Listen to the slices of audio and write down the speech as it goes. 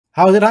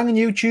How's it hanging,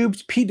 YouTube?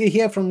 It's Peter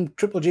here from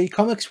Triple G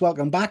Comics.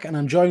 Welcome back, and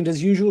I'm joined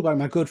as usual by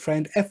my good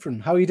friend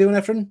Efren. How are you doing,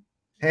 Efren?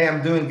 Hey,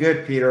 I'm doing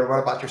good, Peter. What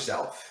about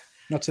yourself?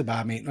 Not so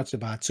bad, mate. Not so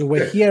bad. So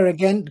we're Good. here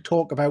again to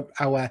talk about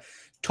our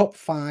top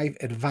 5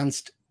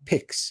 advanced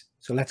picks.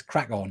 So let's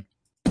crack on.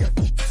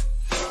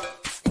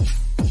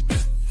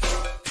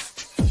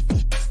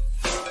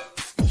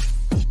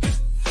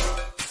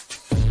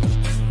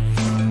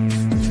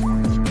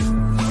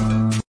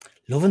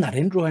 Loving that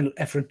intro,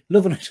 Efren.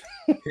 Loving it.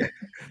 Yeah.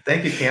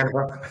 Thank you,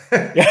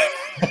 Canva.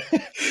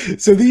 Yeah.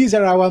 So these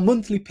are our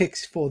monthly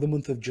picks for the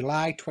month of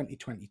July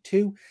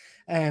 2022.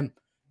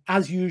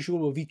 As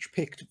usual, we've each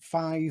picked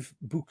 5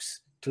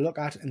 books to look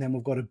at, and then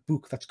we've got a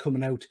book that's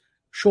coming out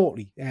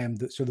shortly.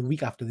 So the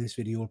week after this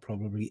video will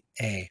probably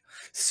air.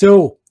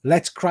 So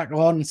let's crack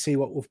on and see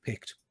what we've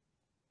picked.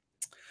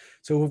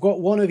 So we've got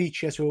one of each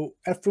here. So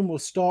Ephraim, we'll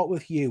start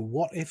with you.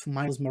 What if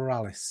Miles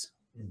Morales?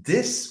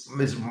 This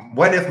is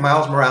What If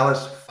Miles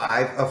Morales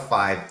 5 of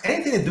 5.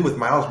 Anything to do with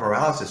Miles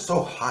Morales is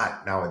so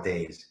hot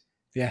nowadays.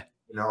 Yeah.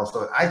 You know,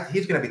 so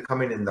he's going to be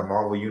coming in the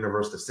Marvel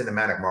Universe, the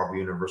cinematic Marvel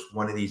Universe,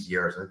 one of these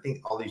years. I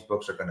think all these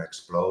books are going to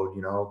explode.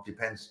 You know,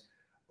 depends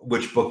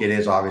which book it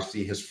is.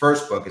 Obviously, his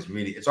first book is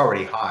it's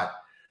already hot.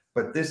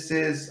 But this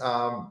is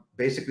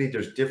basically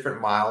there's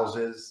different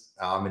Mileses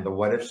in the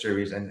What If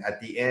series. And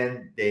at the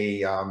end,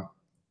 they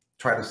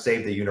try to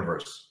save the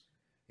universe.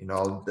 You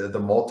know, the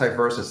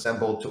multiverse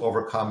assembled to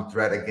overcome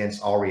threat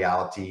against all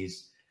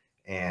realities.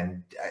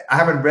 And I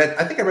haven't read,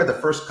 I think I read the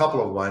first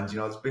couple of ones. You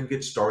know, it's been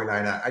good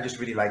storyline. I just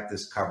really like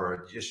this cover.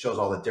 It just shows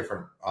all the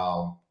different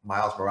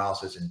Miles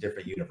Morales in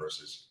different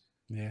universes.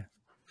 Yeah.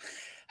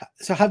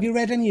 So have you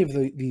read any of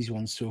these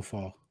ones so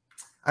far?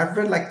 I've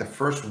read like the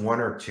first 1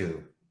 or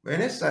 2.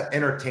 And it's an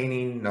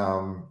entertaining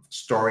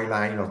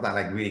storyline. You know, it's not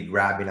like really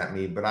grabbing at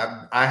me, but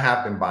I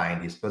have been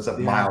buying these because of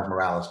Miles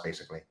Morales,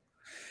 basically.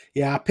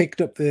 Yeah, I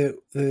picked up the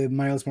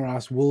Miles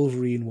Morales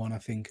Wolverine one, I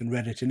think, and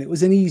read it, and it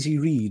was an easy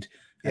read.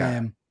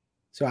 Yeah.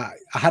 So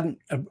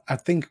I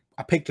think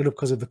I picked it up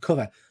because of the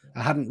cover.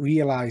 I hadn't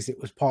realized it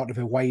was part of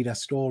a wider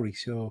story.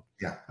 So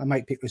yeah, I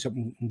might pick this up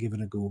and give it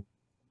a go.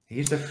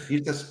 He's the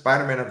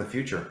Spider-Man of the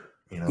future,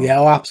 you know? Yeah,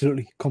 oh,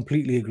 absolutely.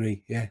 Completely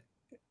agree. Yeah.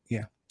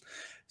 Yeah.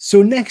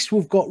 So next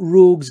we've got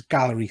Rogue's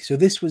Gallery. So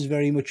this was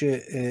very much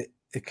a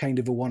kind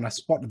of a one I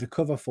spotted the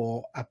cover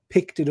for. I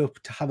picked it up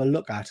to have a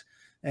look at.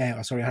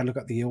 Sorry, I had a look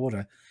at the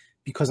order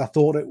because I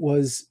thought it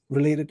was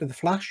related to the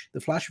Flash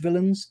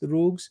villains, the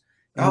Rogues,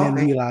 and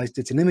then realized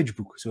it's an image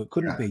book, so it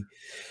couldn't be.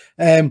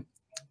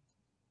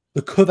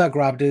 The cover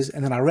grabbed us,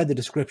 and then I read the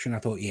description. I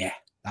thought, yeah,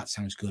 that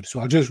sounds good. So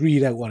I'll just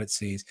read out what it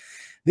says.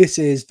 This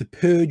is The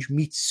Purge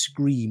meets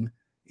Scream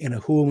in a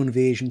home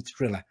invasion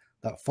thriller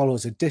that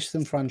follows a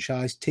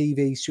disenfranchised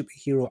TV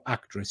superhero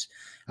actress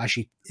as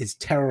she is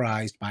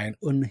terrorized by an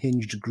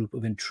unhinged group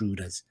of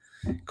intruders,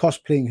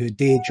 cosplaying her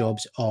day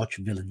job's arch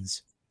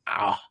villains.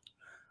 I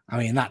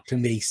mean, that to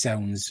me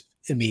sounds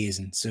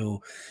amazing.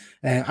 So,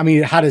 I mean,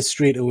 it had us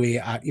straight away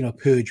at, you know,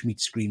 Purge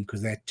meets Scream,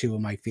 because they're 2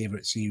 of my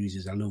favorite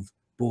series. I love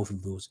both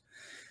of those.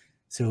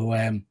 So,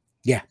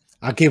 yeah,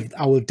 I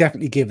will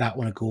definitely give that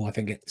one a go. I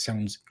think it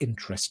sounds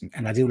interesting,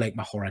 and I do like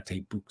my horror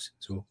type books,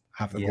 so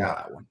have to go at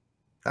that one.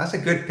 That's a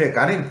good pick.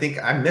 I didn't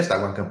think I missed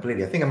that one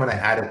completely. I think I'm going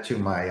to add it to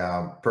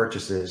my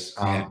purchases.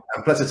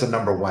 Plus, it's a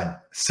number 1.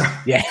 So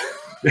yeah.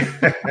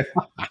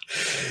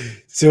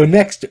 So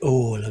next,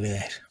 oh, look at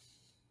that.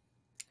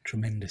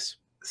 Tremendous.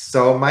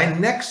 So my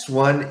next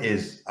one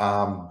is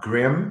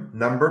Grimm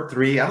number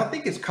 3. I don't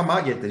think it's come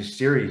out yet, this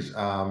series,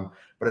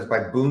 but it's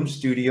by Boom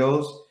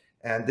Studios.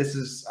 And this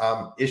is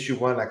issue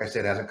 1. Like I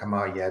said, it hasn't come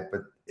out yet,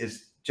 but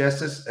it's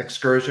Jess's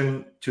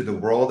excursion to the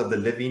world of the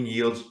living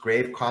yields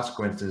grave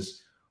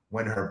consequences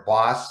when her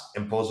boss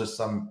imposes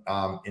some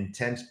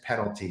intense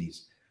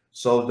penalties.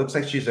 So it looks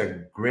like she's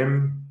a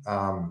Grim,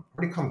 what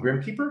do you call them,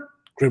 Grim Keeper?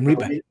 Grim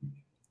Reaper.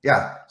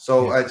 Yeah.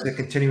 So it's a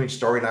continuing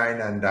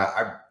storyline, and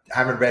I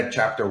haven't read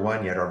chapter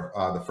 1 yet, or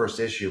the first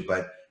issue,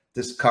 but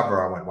this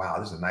cover, I went, wow,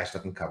 this is a nice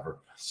looking cover.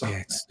 So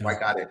I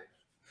got it.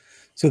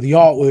 So the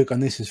artwork on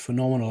this is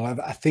phenomenal.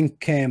 I think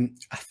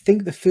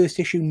the first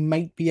issue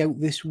might be out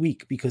this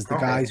week, because the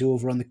guys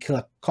over on the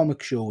Killer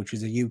Comic Show, which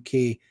is a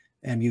UK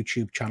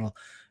YouTube channel,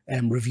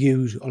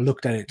 reviewed or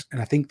looked at it, and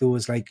I think there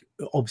was like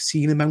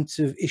obscene amounts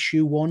of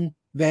issue 1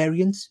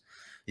 variants.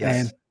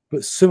 Yes.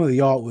 But some of the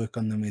artwork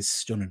on them is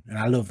stunning, and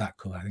I love that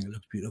cover. I think it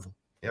looks beautiful.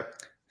 Yep.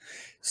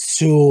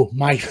 So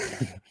my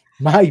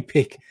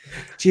pick.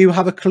 Do you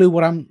have a clue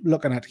what I'm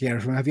looking at here?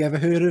 Have you ever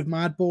heard of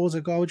Mad Balls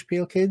or Garbage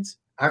Pail Kids?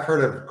 I've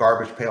heard of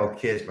Garbage Pail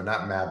Kids, but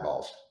not Mad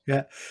Balls.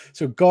 Yeah.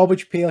 So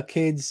Garbage Pail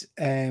Kids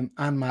and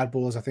Mad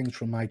Balls, I think, it's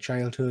from my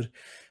childhood.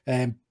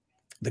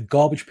 The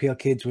Garbage Pail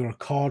Kids were a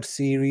card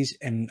series,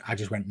 and I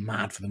just went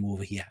mad for them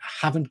over here.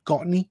 I haven't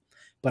got any,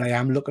 but I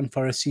am looking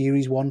for a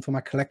series 1 for my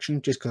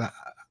collection, just because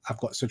I've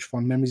got such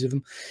fond memories of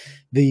them.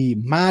 The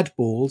Mad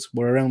Balls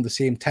were around the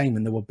same time,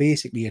 and they were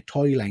basically a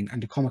toy line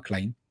and a comic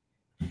line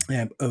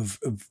of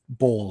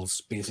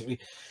balls, basically.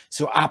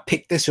 So I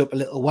picked this up a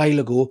little while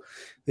ago.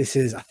 This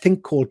is, I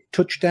think, called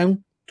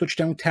Touchdown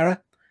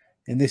Terror.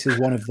 and this is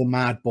one of the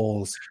mad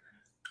balls.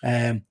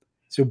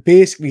 So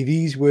basically,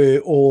 these were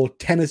all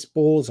tennis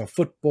balls or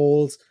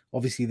footballs.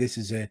 Obviously, this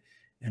is an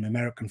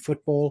American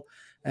football,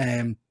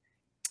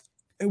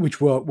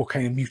 which were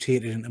kind of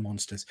mutated into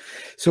monsters.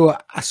 So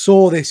I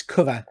saw this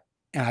cover,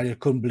 and I just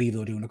couldn't believe they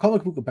were doing a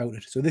comic book about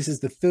it. So this is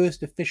the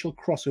first official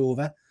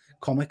crossover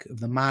comic of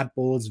the Mad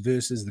Balls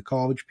versus the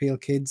Garbage Pail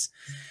Kids.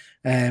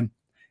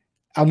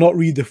 I'll not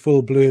read the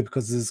full blurb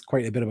because there's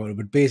quite a bit about it,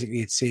 but basically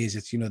it says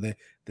it's, you know,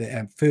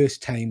 the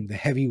first time the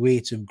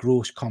heavyweights of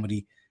gross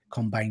comedy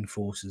combine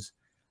forces.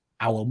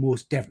 I will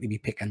most definitely be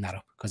picking that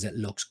up because it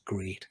looks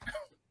great.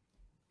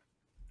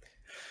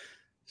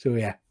 So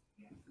yeah.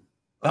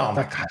 Oh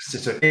my gosh,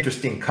 it's an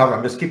interesting cover.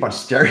 I'm just keep on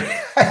staring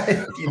at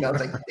it. You know, it's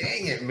like,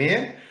 dang it,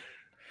 man.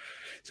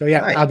 So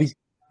yeah, nice.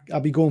 I'll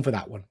be going for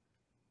that one.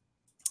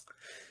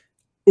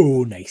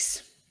 Oh,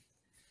 nice.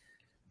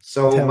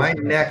 So my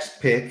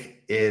next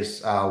pick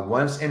is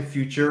Once and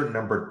Future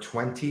number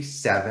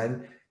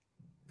 27.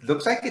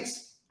 Looks like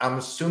it's, I'm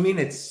assuming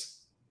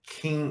it's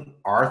King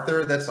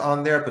Arthur that's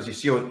on there,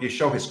 because you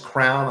show his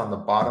crown on the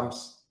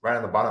bottoms, right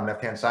on the bottom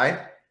left-hand side.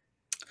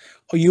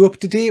 Are you up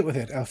to date with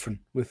it, Alfred?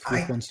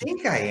 I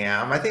think I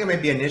am. I think I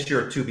might be an issue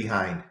or two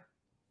behind.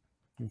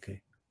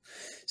 Okay.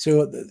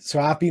 So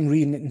I've been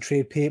reading it in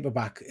trade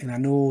paperback, and I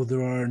know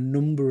there are a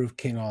number of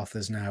King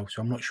Arthurs now,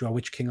 so I'm not sure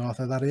which King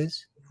Arthur that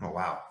is. Oh,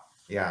 wow.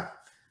 Yeah.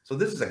 So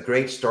this is a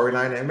great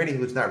storyline. Anybody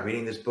who's not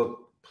reading this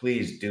book,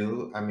 please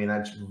do. I mean,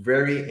 it's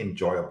very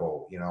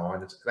enjoyable, you know,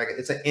 and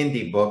it's an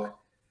indie book.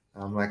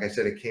 Like I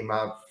said, it came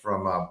out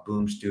from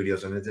Boom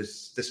Studios, and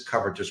this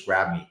cover just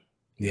grabbed me.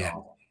 Yeah.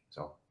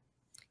 So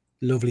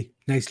lovely,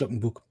 nice looking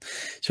book.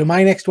 So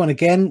my next one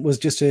again was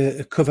just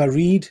a cover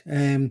read,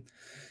 and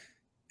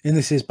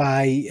this is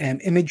by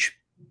Image,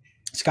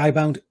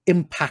 Skybound,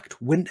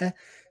 Impact Winter.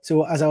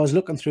 So as I was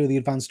looking through the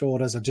advanced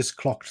orders, I just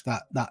clocked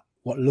that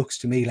what looks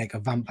to me like a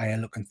vampire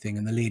looking thing,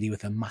 and the lady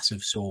with a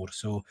massive sword.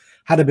 So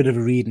had a bit of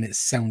a read, and it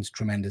sounds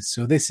tremendous.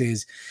 So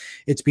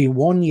it's been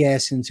 1 year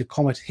since a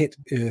comet hit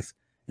Earth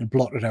and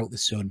blotted out the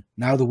sun.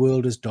 Now the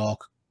world is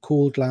dark,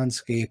 cold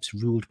landscapes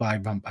ruled by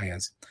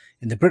vampires.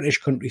 In the British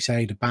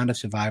countryside, a band of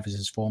survivors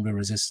has formed a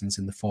resistance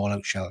in the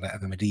fallout shelter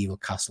of a medieval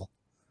castle.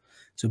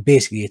 So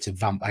basically, it's a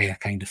vampire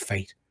kind of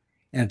fight.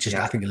 And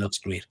I think it looks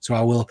great. So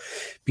I will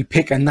be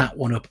picking that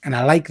one up. And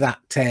I like that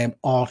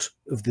art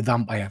of the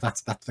vampire.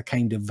 That's the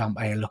kind of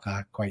vampire look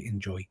I quite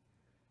enjoy.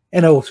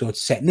 And also,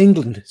 it's set in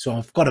England, so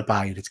I've got to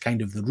buy it. It's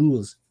kind of the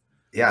rules.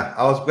 Yeah,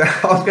 I was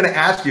going to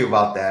ask you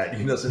about that.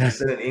 You know, since it's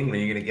set in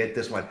England, you're going to get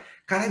this one.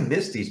 God, I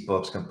missed these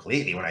books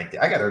completely when I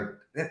got to.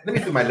 Let me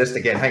do my list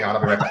again. Hang on,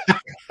 I'll be right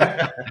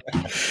back.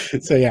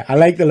 So yeah, I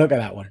like the look of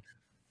that one.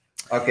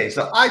 Okay,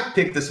 so I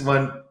picked this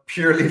one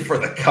purely for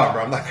the cover.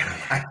 I'm not going to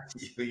lie to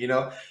you. You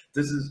know,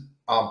 this is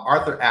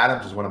Arthur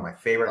Adams is one of my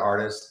favorite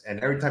artists, and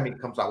every time he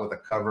comes out with a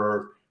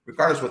cover,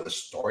 regardless what the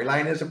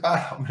storyline is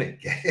about, I'm going to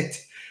get it.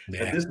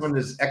 Yeah. And this one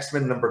is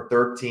X-Men number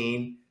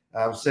 13.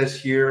 Says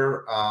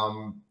here,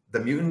 the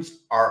mutants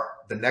are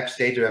the next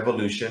stage of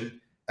evolution.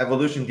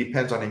 Evolution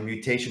depends on a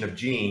mutation of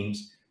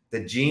genes. The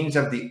genes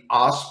of the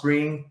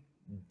offspring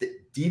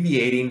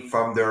deviating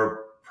from their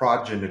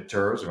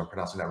progenitors, if I'm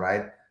pronouncing that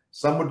right.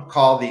 Some would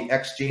call the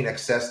X gene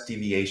excess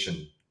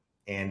deviation.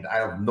 And I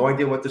have no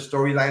idea what the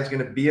storyline is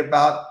going to be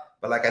about.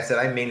 But like I said,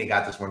 I mainly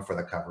got this one for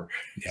the cover.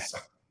 Yeah. So.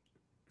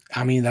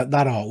 I mean, that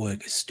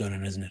artwork is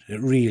stunning, isn't it?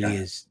 It really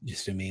is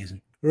just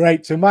amazing.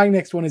 Right. So my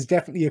next one is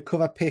definitely a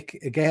cover pick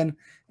again.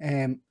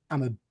 I'm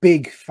a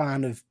big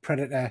fan of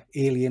Predator,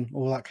 Alien,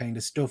 all that kind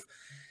of stuff.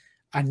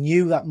 I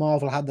knew that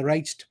Marvel had the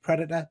rights to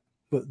Predator,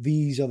 but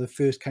these are the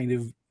first kind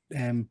of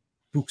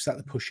books that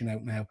they're pushing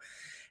out now.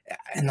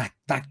 And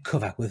that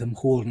cover with him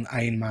holding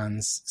Iron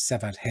Man's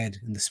severed head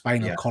and the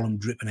spinal column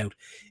dripping out,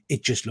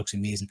 it just looks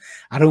amazing.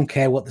 I don't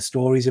care what the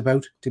story's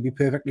about, to be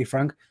perfectly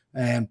frank.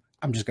 I'm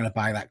just going to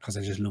buy that because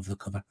I just love the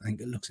cover. I think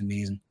it looks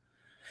amazing.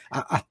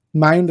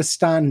 My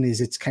understanding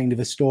is it's kind of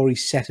a story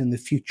set in the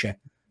future.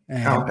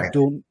 I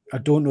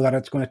don't know that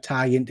it's going to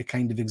tie into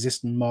kind of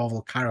existing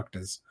Marvel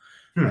characters.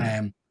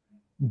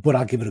 But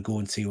I'll give it a go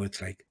and see what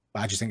it's like.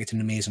 But I just think it's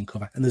an amazing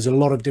cover. And there's a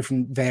lot of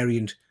different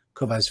variant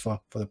covers for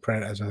the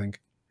Predators, I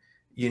think.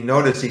 You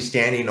notice he's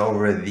standing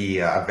over the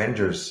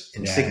Avengers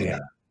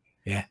insignia.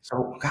 Yeah.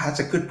 So, God, that's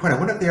a good point. I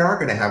wonder if they are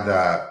going to have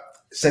the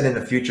set in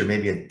the future,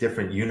 maybe a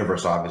different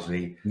universe,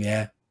 obviously.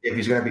 Yeah. If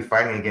he's going to be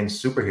fighting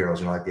against superheroes,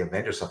 you know, like the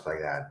Avengers, stuff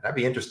like that. That'd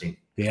be interesting.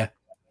 Yeah.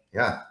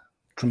 Yeah.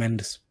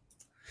 Tremendous.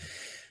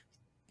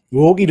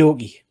 Okie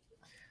dokie.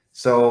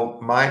 So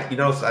you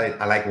know,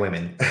 I like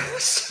women.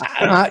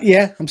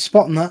 Yeah, I'm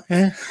spotting that.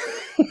 Yeah.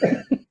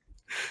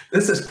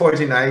 This is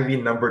Poison Ivy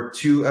number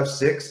 2 of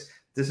 6.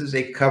 This is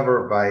a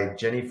cover by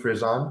Jenny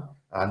Frison,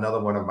 another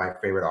one of my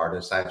favorite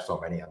artists. I have so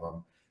many of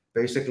them.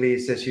 Basically,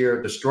 it says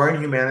here,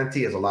 destroying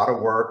humanity is a lot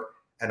of work,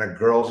 and a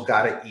girl's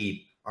got to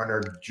eat. On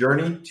her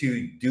journey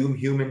to doom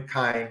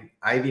humankind,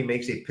 Ivy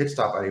makes a pit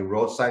stop at a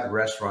roadside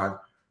restaurant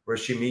where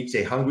she meets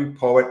a hungry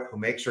poet who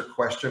makes her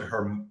question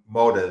her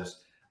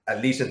motives,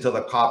 at least until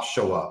the cops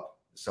show up.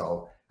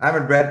 So I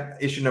haven't read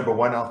issue number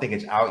 1. I don't think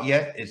it's out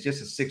yet. It's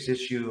just a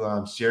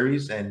 6-issue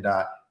series, and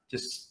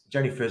just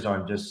Jenny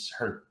Frizon, just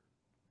her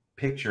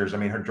pictures. I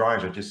mean, her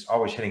drawings are just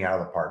always hitting out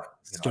of the park.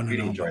 You know, I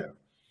really enjoy them.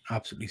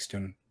 Absolutely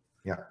stunning.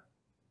 Yeah.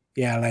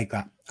 Yeah, I like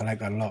that. I like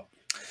that a lot.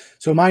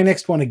 So my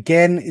next one,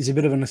 again, is a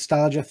bit of a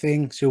nostalgia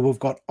thing. So we've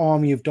got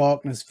Army of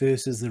Darkness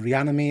versus the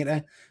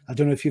Reanimator. I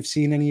don't know if you've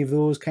seen any of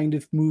those kind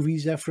of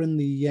movies, Efren.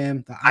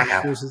 The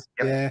Ash versus,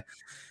 yeah.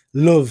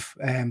 Love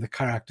the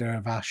character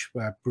of Ash,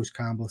 Bruce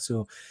Campbell.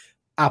 So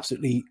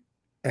absolutely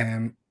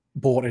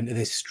bought into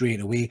this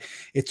straight away.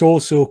 It's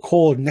also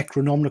called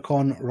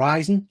Necronomicon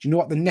Rising. Do you know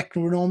what the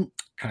Necronomicon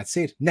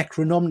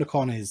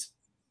is?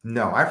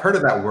 No, I've heard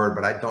of that word,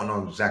 but I don't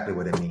know exactly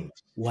what it means.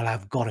 Well,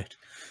 I've got it.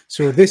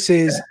 So this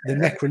is the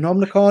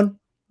Necronomicon.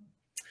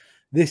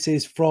 This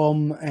is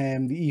from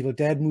the Evil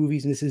Dead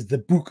movies, and this is the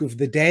Book of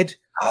the Dead.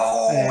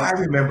 Oh, I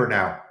remember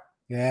now.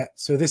 Yeah.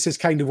 So this is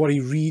kind of what he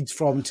reads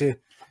from to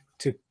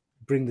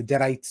bring the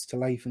Deadites to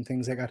life and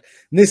things like that.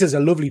 And this is a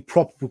lovely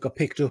prop book I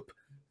picked up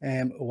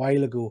a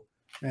while ago.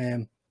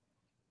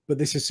 But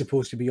this is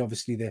supposed to be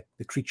obviously the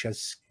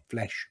creature's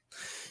flesh.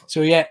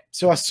 So yeah,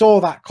 so I saw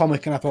that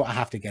comic and I thought I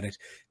have to get it.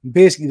 And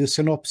basically the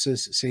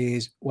synopsis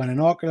says, when an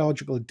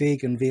archaeological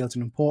dig unveils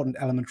an important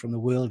element from the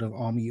world of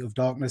Army of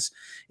Darkness,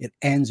 it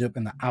ends up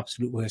in the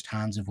absolute worst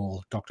hands of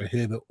all, Dr.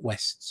 Herbert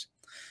West's.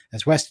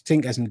 As West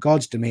tinkers in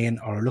God's domain,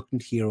 our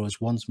reluctant hero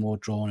is once more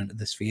drawn into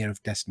the sphere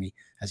of destiny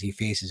as he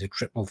faces a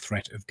triple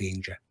threat of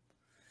danger.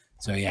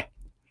 So yeah,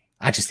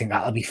 I just think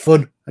that'll be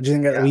fun. I just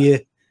think that'll be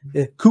a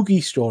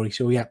kooky story.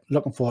 So yeah,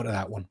 looking forward to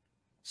that one.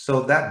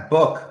 So that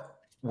book,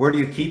 where do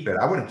you keep it?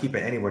 I wouldn't keep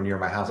it anywhere near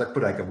my house. I'd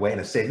put it like away in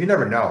a safe. You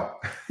never know.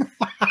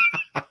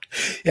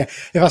 Yeah,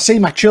 if I see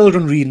my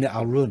children reading it,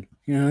 I'll run.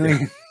 You know what I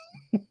mean?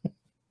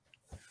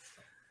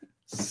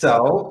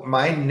 So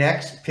my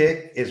next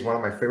pick is one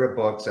of my favorite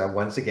books.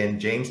 Once again,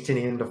 James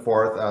Tynion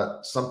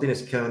IV, Something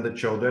is Killing the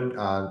Children,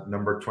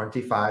 number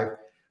 25.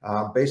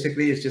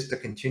 Basically, it's just a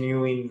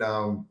continuing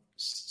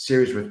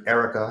series with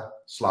Erica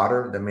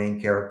Slaughter, the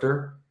main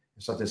character.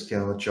 Something is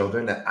Killing the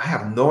Children. I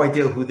have no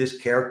idea who this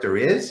character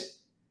is,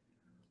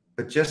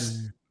 but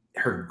just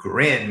her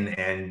grin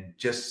and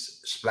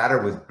just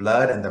splattered with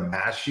blood and the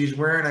mask she's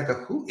wearing. I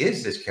go, who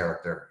is this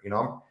character? You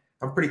know,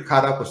 I'm pretty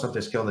caught up with Something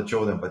is Killing the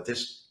Children, but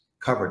this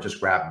cover just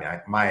grabbed me,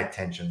 my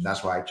attention.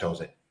 That's why I chose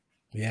it.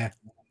 Yeah,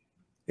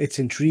 it's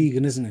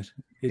intriguing, isn't it?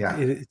 Yeah,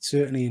 it's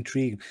certainly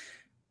intriguing.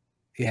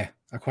 Yeah,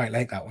 I quite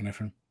like that one,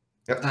 Efren.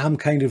 Yep. I'm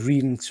kind of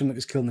reading Something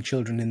is Killing the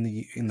Children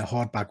in the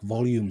hardback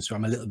volume, so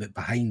I'm a little bit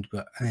behind,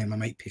 but I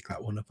might pick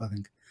that one up, I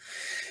think.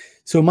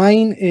 So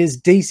mine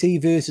is DC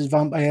versus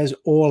Vampires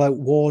All Out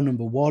War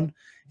number 1.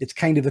 It's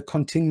kind of a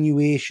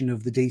continuation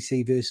of the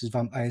DC versus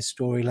Vampires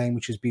storyline,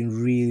 which has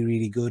been really,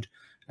 really good.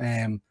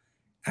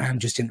 I'm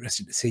just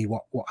interested to see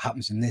what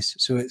happens in this.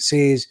 So it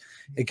says,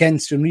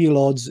 against unreal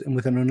odds and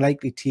with an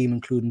unlikely team,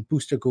 including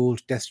Booster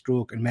Gold,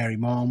 Deathstroke, and Mary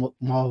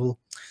Marvel,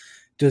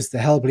 does the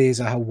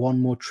Hellblazer have one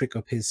more trick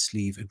up his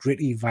sleeve? A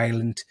gritty,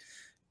 violent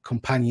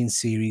companion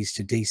series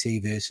to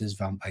DC versus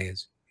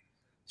Vampires.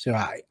 So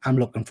I'm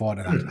looking forward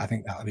to that. I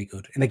think that'll be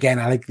good. And again,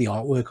 I like the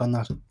artwork on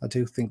that. I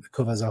do think the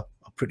covers are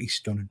pretty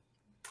stunning.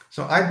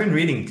 So I've been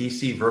reading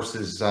DC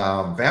versus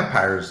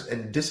Vampires,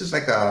 and this is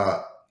like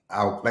a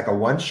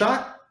one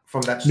shot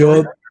from that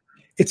story. No,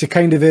 it's a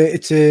kind of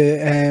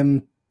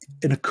an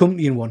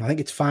accompanying one. I think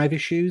it's 5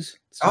 issues.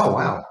 Oh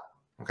wow.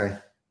 Okay.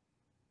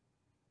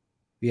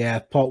 Yeah,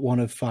 part 1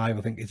 of 5,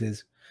 I think it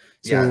is.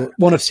 So yeah.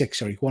 1 of 6,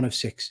 sorry, 1 of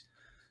 6.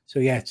 So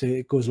yeah,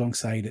 it goes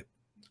alongside it.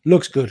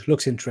 Looks good,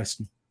 looks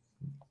interesting.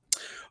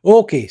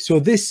 Okay, so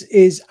this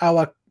is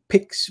our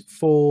picks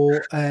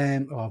for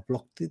I've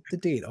blocked the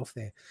date off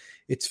there.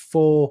 It's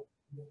for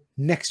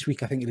next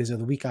week, I think it is, or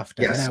the week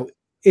after. Yes. Now,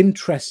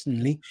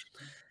 interestingly,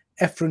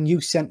 Efren, you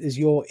sent us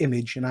your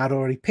image, and I'd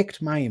already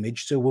picked my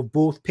image, so we've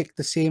both picked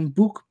the same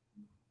book.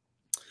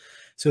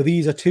 So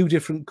these are 2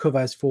 different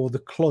covers for The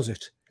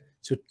Closet.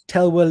 So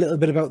tell us a little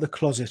bit about The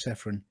Closet,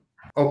 Efren.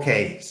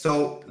 Okay,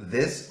 so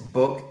this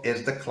book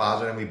is The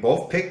Closet, and we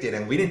both picked it,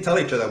 and we didn't tell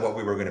each other what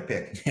we were going to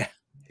pick. Yeah.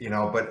 You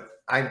know, but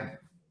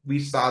we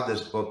saw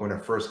this book when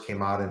it first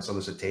came out in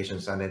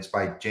solicitations, and it's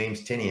by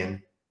James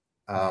Tynion.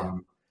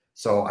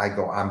 So I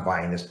go, I'm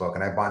buying this book,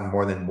 and I bought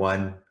more than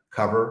one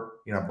cover.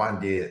 You know, I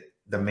bought the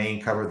main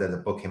cover that the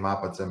book came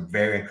out, but some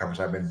variant covers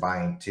I've been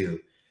buying too.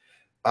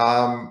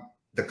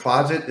 The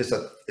Closet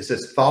it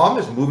says Thom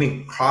is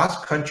moving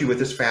cross country with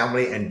his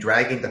family and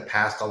dragging the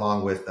past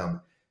along with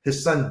them.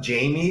 His son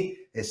Jamie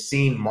is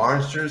seeing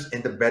monsters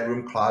in the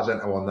bedroom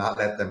closet and will not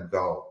let them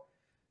go.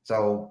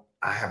 So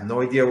I have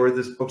no idea where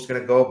this book's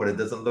going to go, but it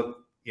doesn't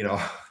look, you know,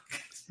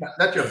 it's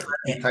not your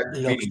type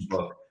of reading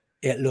book.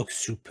 It looks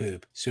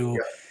superb. So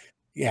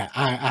yeah,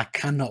 I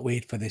cannot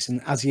wait for this.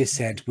 And as you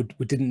said,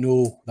 we didn't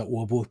know that we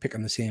were both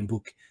picking the same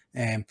book.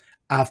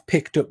 I've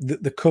picked up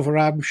the cover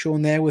I'm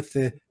showing there with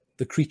the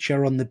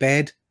creature on the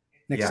bed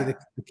next to the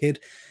kid.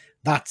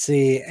 That's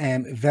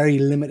a very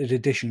limited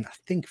edition. I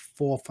think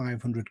 400 or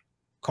 500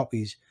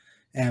 copies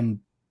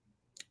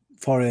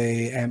for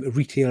a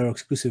retailer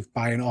exclusive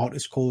by an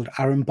artist called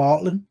Aaron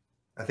Bartlett.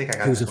 I think I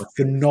got who's a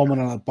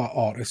phenomenal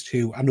artist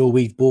who I know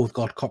we've both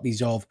got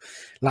copies of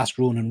Last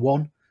Ronin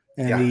 1.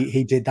 And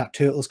he did that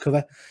Turtles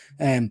cover.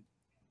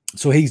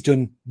 So he's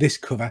done this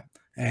cover.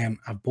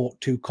 I've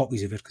bought 2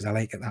 copies of it because I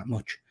like it that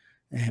much.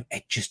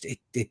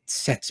 It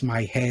sets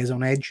my hairs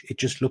on edge. It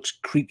just looks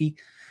creepy.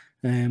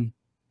 And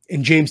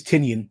James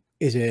Tynion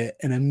is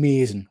an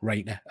amazing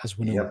writer, as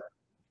we know. Yep.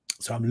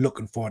 So I'm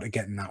looking forward to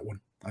getting that one.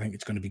 I think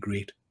it's going to be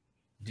great.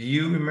 Do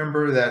you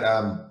remember that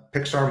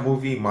Pixar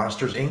movie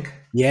Monsters, Inc.?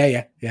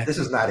 Yeah. This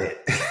is not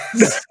it.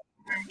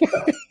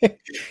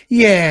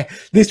 Yeah,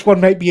 this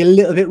one might be a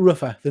little bit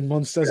rougher than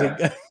Monsters,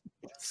 Inc.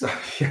 So,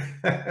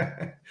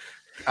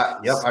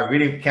 yep, I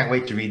really can't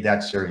wait to read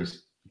that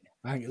series.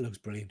 I think it looks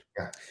brilliant.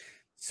 Yeah.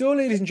 So,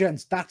 ladies and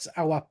gents, that's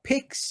our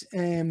picks.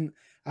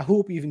 I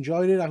hope you've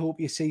enjoyed it. I hope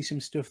you see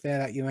some stuff there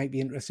that you might be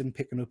interested in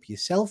picking up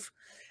yourself.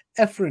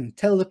 Efren,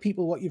 tell the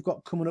people what you've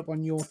got coming up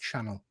on your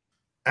channel.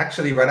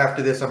 Actually, right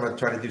after this, I'm going to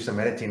try to do some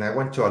editing. I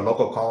went to a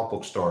local comic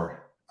book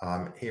store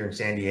here in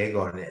San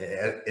Diego, and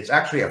it's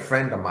actually a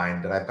friend of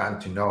mine that I've gotten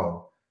to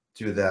know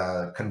through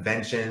the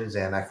conventions.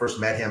 And I first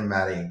met him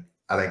at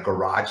a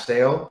garage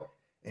sale,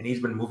 and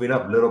he's been moving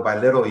up little by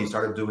little. He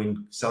started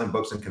selling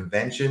books in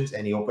conventions,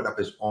 and he opened up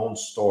his own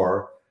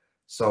store.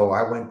 So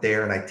I went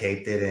there and I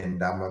taped it,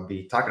 and I'm going to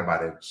be talking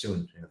about it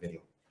soon in a video.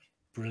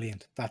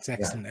 Brilliant. That's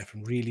excellent,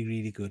 Efren. Really,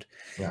 really good.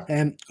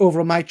 Yeah.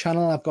 Over on my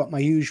channel, I've got my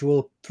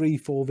usual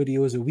 3-4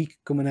 videos a week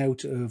coming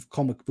out of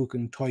comic book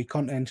and toy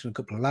content and a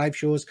couple of live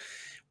shows.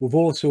 We've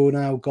also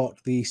now got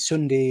the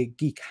Sunday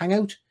Geek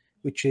Hangout,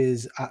 which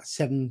is at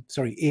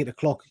 8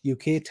 o'clock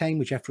UK time,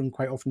 which Efren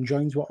quite often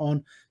joins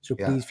on. So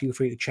please feel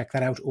free to check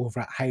that out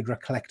over at Hydra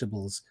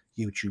Collectibles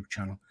YouTube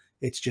channel.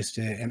 It's just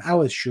an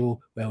hour's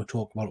show where we'll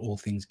talk about all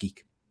things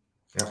geek.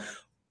 Yeah.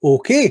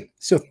 Okay,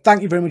 so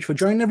thank you very much for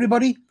joining,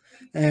 everybody.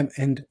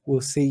 And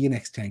we'll see you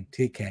next time.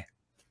 Take care.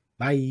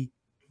 Bye.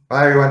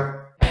 Bye,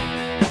 everyone.